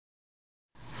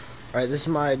Alright, this is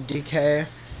my DK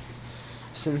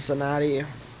Cincinnati.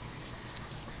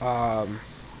 I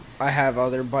have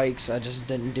other bikes, I just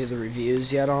didn't do the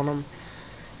reviews yet on them.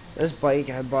 This bike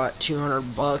I bought $200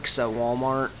 at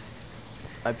Walmart.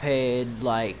 I paid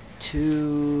like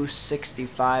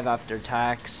 $265 after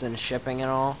tax and shipping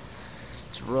and all.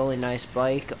 It's a really nice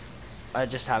bike. I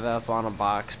just have it up on a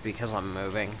box because I'm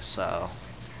moving, so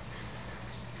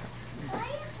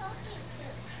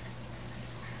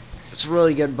it's a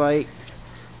really good bike.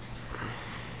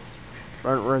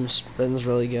 Front rim spins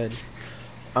really good.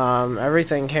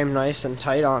 Everything came nice and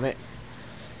tight on it.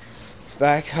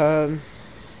 Back hub,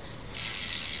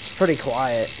 it's pretty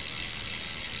quiet,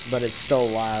 but it's still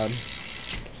loud.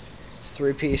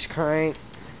 3-piece crank.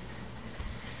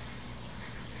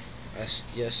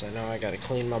 Yes, I know I gotta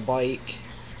clean my bike.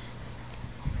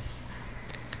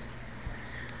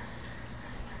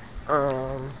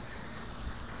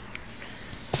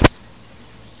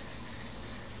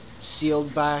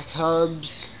 Sealed back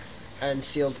hubs and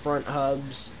sealed front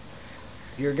hubs.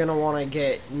 You're gonna want to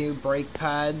get new brake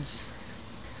pads.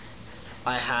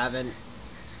 I haven't,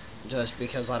 just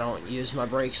because I don't use my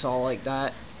brakes all like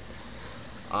that.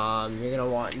 You're gonna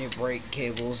want new brake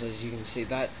cables. As you can see,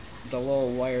 that the little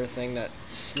wire thing that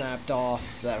snapped off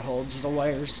that holds the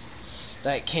wires,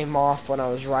 that came off when I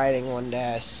was riding one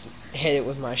day. I hit it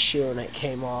with my shoe and it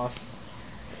came off.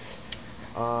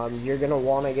 You're gonna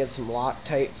want to get some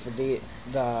Loctite for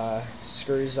the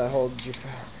screws that hold your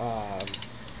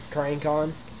crank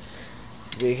on,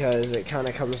 because it kind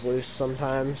of comes loose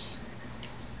sometimes.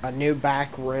 A new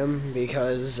back rim,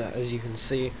 because as you can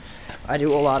see, I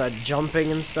do a lot of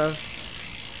jumping and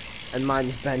stuff, and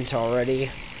mine's bent already.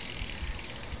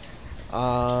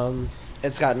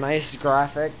 It's got nice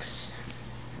graphics.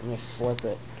 Let me flip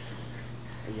it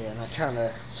again. I kind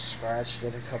of scratched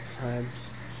it a couple times.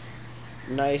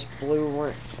 Nice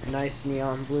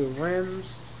neon blue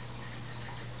rims.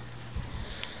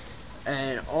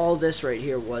 And all this right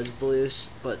here was blue,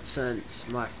 but since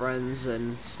my friends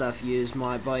and stuff use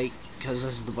my bike, because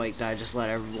this is the bike that I just let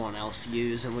everyone else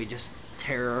use, and we just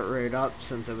tear it up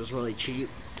since it was really cheap,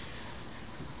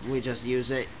 we just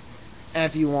use it. And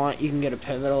if you want, you can get a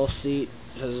pivotal seat,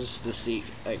 because the seat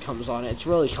it comes on, it's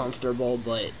really comfortable,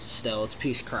 but still, it's a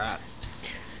piece of crap.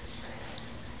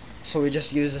 So we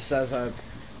just use this as a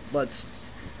let's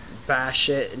bash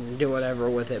it and do whatever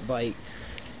with it bike.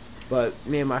 But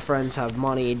me and my friends have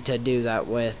money to do that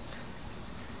with.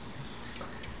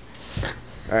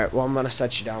 Alright, well, I'm gonna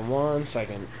set you down 1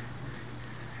 second.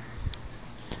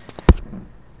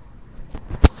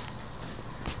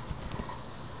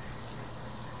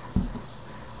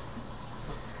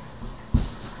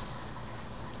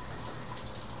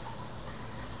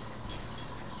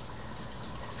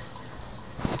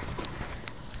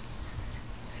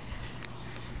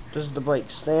 This is the bike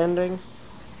standing.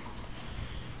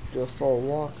 Do a full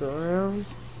walk around.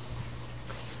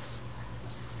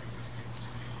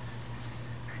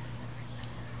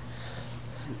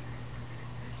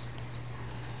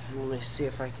 Let me see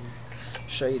if I can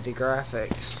show you the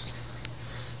graphics.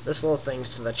 This little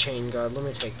thing's to the chain guard. Let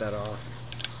me take that off.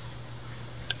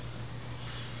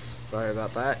 Sorry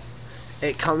about that.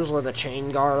 It comes with a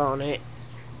chain guard on it.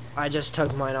 I just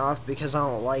took mine off because I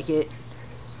don't like it.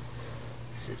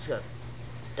 So it's got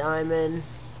diamond.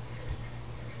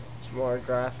 Some more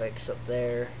graphics up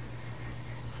there. It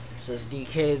says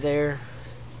DK there.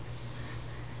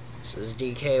 It says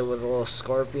DK with a little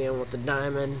scorpion with the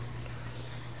diamond.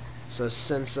 It says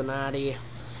Cincinnati.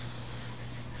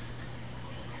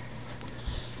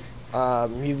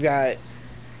 You've got,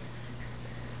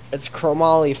 it's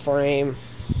chromoly frame,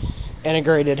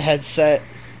 integrated headset.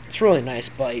 It's a really nice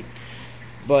bike,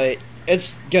 but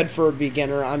it's good for a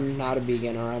beginner. I'm not a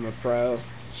beginner, I'm a pro,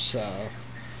 so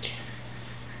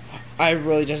I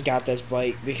really just got this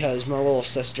bike because my little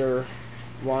sister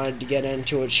wanted to get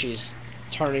into it. She's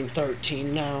turning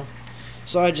 13 now,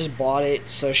 so I just bought it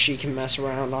so she can mess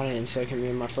around on it, and so can me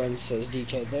and my friend. Says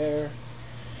DK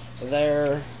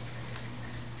there.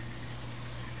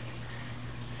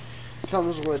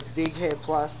 Comes with DK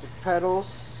plastic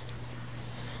pedals,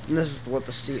 and this is what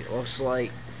the seat looks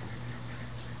like.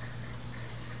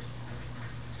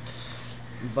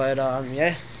 But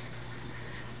yeah,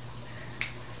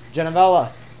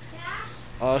 Genevella, yeah?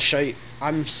 I'll show you.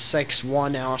 I'm 6'1",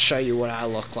 and I'll show you what I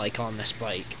look like on this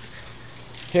bike.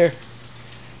 Here.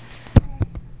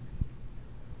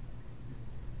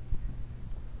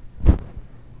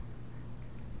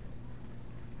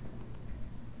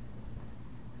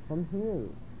 Come here.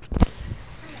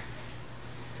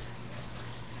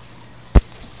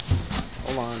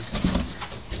 Hold on.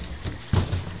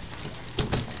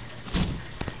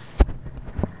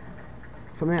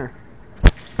 Come here.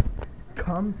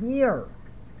 Come here.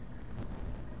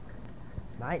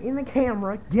 Not in the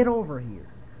camera. Get over here.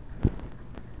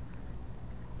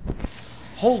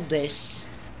 Hold this.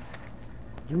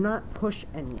 Do not push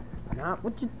any. Not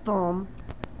with your thumb.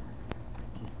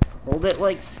 Just hold it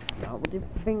like, not with your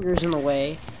fingers in the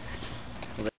way.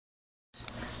 Hold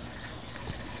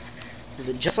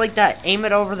it just like that. Aim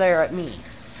it over there at me.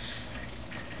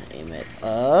 Aim it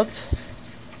up.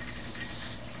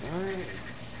 Alright.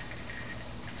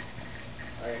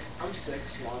 Alright, I'm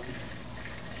 6'1".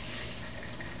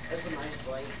 That's a nice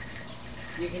bike.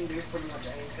 You can do pretty much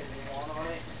anything you want on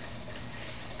it.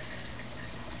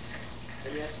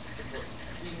 And yes,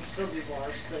 you can still do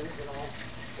large things and all.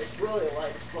 It's really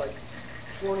light. It's like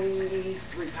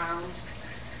 23 pounds,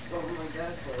 something like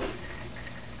that, but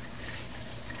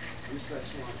I'm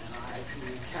 6'1" and I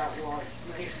can catwalk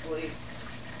nicely.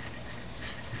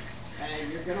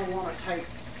 And you're gonna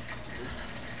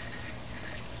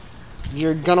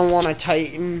want to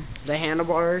tighten the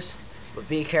handlebars, but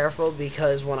be careful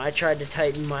because when I tried to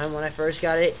tighten mine when I first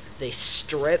got it, they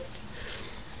stripped.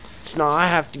 So now I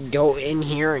have to go in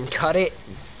here and cut it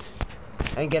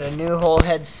and get a new whole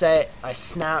head set. I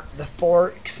snapped the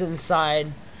forks inside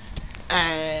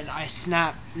and I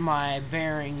snapped my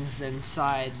bearings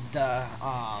inside the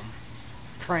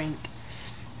crank.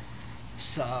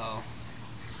 So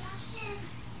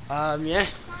yeah.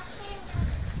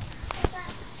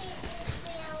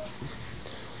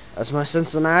 That's my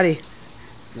Cincinnati.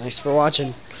 Thanks for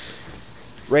watching.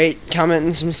 Rate, comment,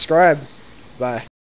 and subscribe. Bye.